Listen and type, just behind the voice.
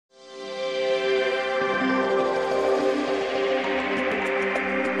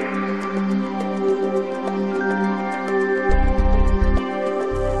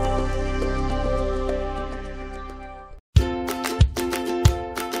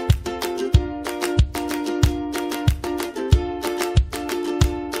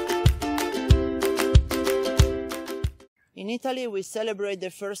Italy, we celebrate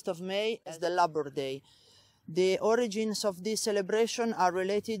the 1st of May as the Labor Day. The origins of this celebration are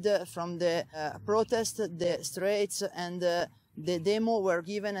related from the protest, the strikes and the demo were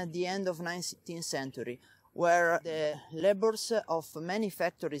given at the end of 19th century, where the laborers of many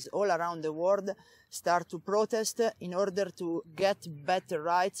factories all around the world start to protest in order to get better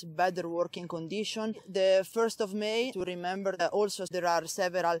rights, better working conditions. The 1st of May, to remember, also there are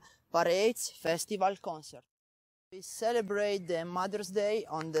several parades, festivals, concerts. We celebrate the Mother's Day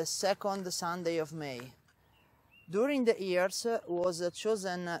on the 2nd Sunday of May. During the years was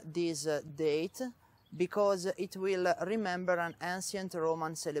chosen this date because it will remember an ancient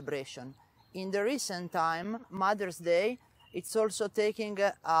Roman celebration. In the recent time, Mother's Day, it's also taking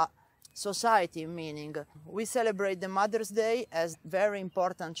a society meaning. We celebrate the Mother's Day as very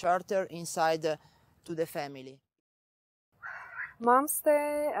important charter inside to the family. Mom's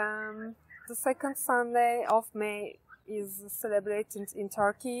Day, the 2nd Sunday of May, is celebrated in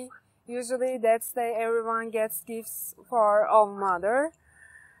Turkey. Usually that day everyone gets gifts for our mother.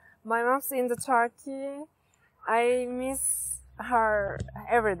 My mom's in the Turkey. I miss her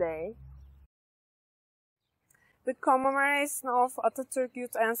every day. The commemoration of Atatürk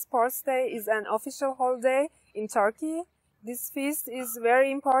Youth and Sports Day is an official holiday in Turkey. This feast is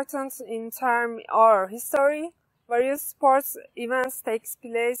very important in terms of history. Various sports events take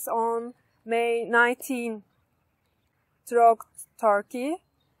place on May 19 throughout Turkey.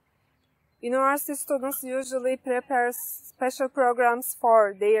 University students usually prepare special programs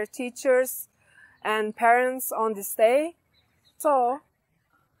for their teachers and parents on this day. So,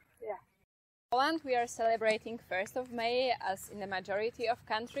 yeah. In Poland we are celebrating 1st of May as in the majority of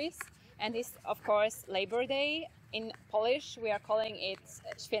countries, and it's of course Labor Day. In Polish we are calling it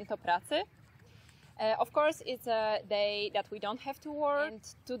Święto Pracy. Of course it's a day that we don't have to work, and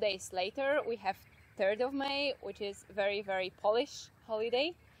 2 days later we have 3rd of May, which is very Polish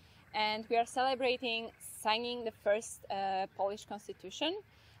holiday. And we are celebrating signing the first Polish constitution,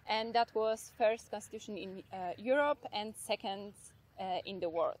 and that was first constitution in Europe and second in the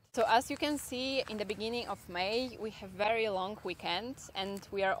world. So as you can see, in the beginning of May we have very long weekend and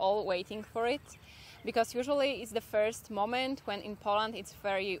we are all waiting for it, because usually it's the first moment when in Poland it's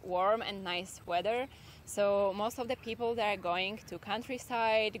very warm and nice weather. So most of the people that are going to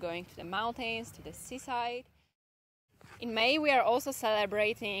countryside, going to the mountains, to the seaside. In May we are also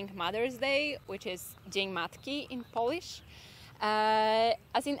celebrating Mother's Day, which is Dzień Matki in Polish.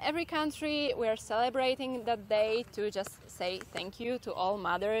 As in every country, we are celebrating that day to just say thank you to all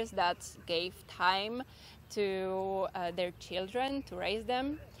mothers that gave time to their children to raise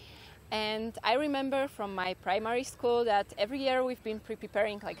them. And I remember from my primary school that every year we've been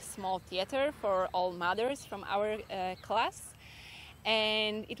preparing like a small theater for all mothers from our class.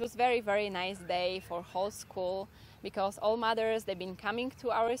 And it was very nice day for whole school, because all mothers, they've been coming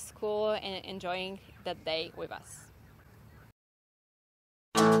to our school and enjoying that day with us.